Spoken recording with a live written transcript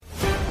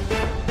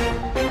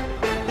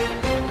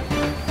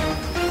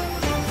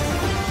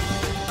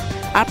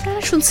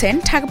আপনারা শুনছেন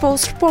Dhaka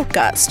post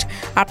podcast.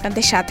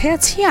 আপনাদের সাথে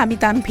আছি আমি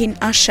তানভিন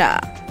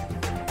আশা।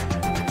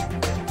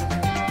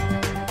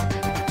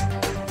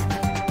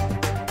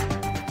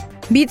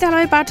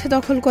 বিদ্যালয় পাঠ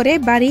দখল করে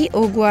বাড়ি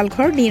ও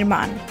গোয়ালঘর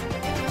নির্মাণ।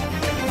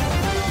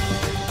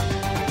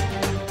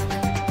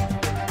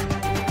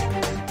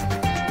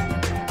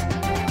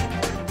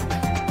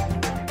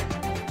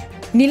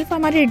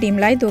 নীলফামারীর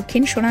ডিমলায়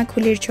দক্ষিণ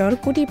সোনাখুলির চর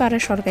কুটিপাড়া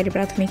সরকারি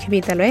প্রাথমিক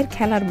বিদ্যালয়ের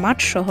খেলার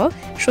মাঠ সহ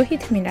শহীদ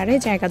মিনারে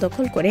জায়গা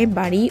দখল করে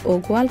বাড়ি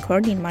ও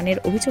গোয়ালঘর নির্মাণের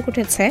অভিযোগ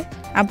উঠেছে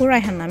আবু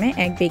রায়হান নামে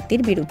এক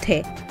ব্যক্তির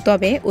বিরুদ্ধে।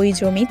 তবে ওই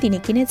জমি তিনি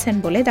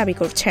কিনেছেন বলে দাবি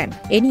করছেন।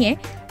 এ নিয়ে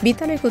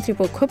বিদ্যালয়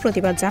কর্তৃপক্ষ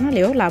প্রতিবাদ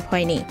জানালেও লাভ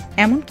হয়নি।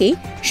 এমনকি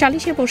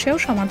সালিশে বসেও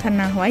সমাধান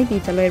না হওয়ায়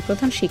বিদ্যালয়ের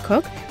প্রধান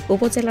শিক্ষক,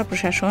 উপজেলা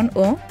প্রশাসন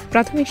ও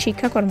প্রাথমিক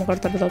শিক্ষা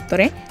কর্মকর্তার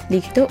দপ্তরে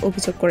লিখিত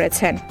অভিযোগ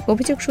করেছেন।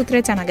 অভিযোগ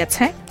সূত্রে জানা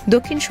গেছে,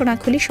 দক্ষিণ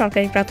সোনাখুলি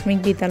সরকারি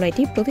প্রাথমিক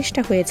বিদ্যালয়টি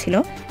প্রতিষ্ঠা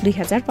হয়েছিল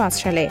 2005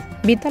 সালে।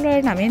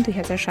 বিদ্যালয়ের নামে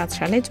 2007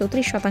 সালে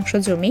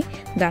 34% জমি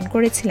দান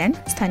করেছিলেন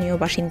স্থানীয়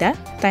বাসিন্দা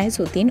তায়েজ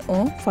উদ্দিন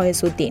ও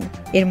ফয়েজ উদ্দিন।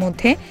 এর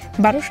মধ্যে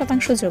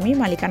 12% জমি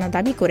মালিকানা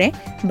দাবি করে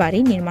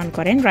বাড়ি নির্মাণ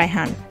করেন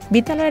রায়হান।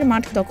 বিদ্যালয়ের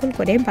মাঠ দখল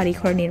করে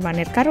বাড়িঘর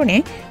নির্মাণের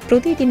কারণে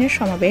প্রতিদিনের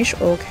সমাবেশ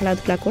ও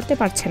খেলাধুলা করতে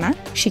পারছে না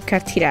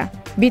শিক্ষার্থীরা।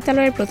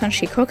 বিদ্যালয়ের প্রধান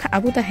শিক্ষক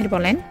আবু তাহের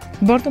বলেন,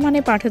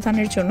 বর্তমানে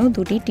পাঠদানের জন্য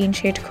 2টি টিন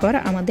শেড ঘর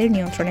আমাদের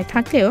নিয়ন্ত্রণে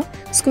থাকলেও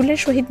স্কুলের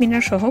শহীদ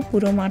মিনার সহ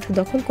পুরো মাঠ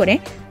দখল করে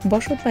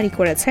বসতবাড়ি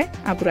করেছে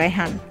আবু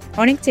রায়হান।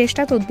 অনেক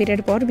চেষ্টা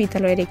তদবিরের পর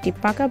বিদ্যালয়ের একটি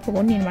পাকা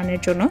ভবন নির্মাণের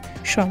জন্য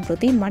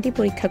সম্প্রতি মাটি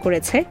পরীক্ষা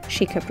করেছে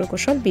শিক্ষা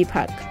প্রকৌশল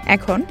বিভাগ।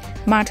 এখন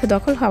মাঠ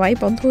দখল হওয়ায়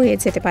বন্ধ হয়ে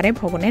যেতে পারে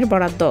ভবনের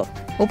বরাদ্দ।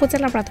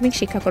 উপজেলা প্রাথমিক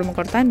শিক্ষা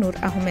কর্মকর্তা নূর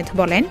আহমেদ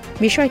বলেন,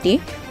 বিষয়টি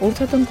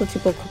ঊর্ধ্বতন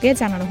কর্তৃপক্ষকে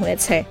জানানো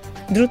হয়েছে।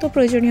 দ্রুত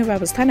প্রয়োজনীয়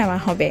ব্যবস্থা নেওয়া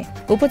হবে।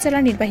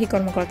 উপজেলা নির্বাহী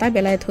কর্মকর্তা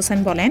বেলায়েত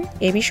হোসেন বলেন,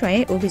 এ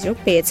বিষয়ে অভিযোগ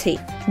পেয়েছি।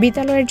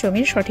 বিদ্যালয়ের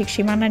জমির সঠিক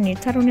সীমানা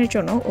নির্ধারণের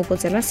জন্য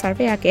উপজেলা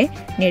সার্ভেয়ারকে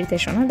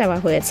নির্দেশনা দেওয়া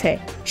হয়েছে।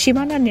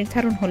 সীমানা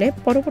নির্ধারণ হলে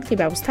পরবর্তী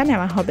ব্যবস্থা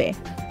নেওয়া হবে।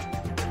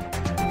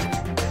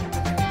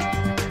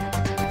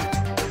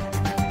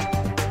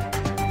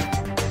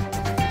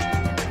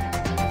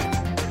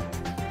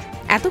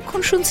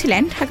 এতক্ষণ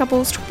শুনছিলেন ঢাকা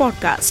পোস্ট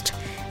পডকাস্ট।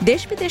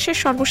 দেশ বিদেশের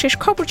সর্বশেষ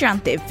খবর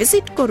জানতে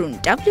ভিজিট করুন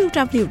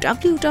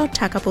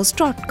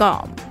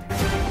www.dhakapost.com।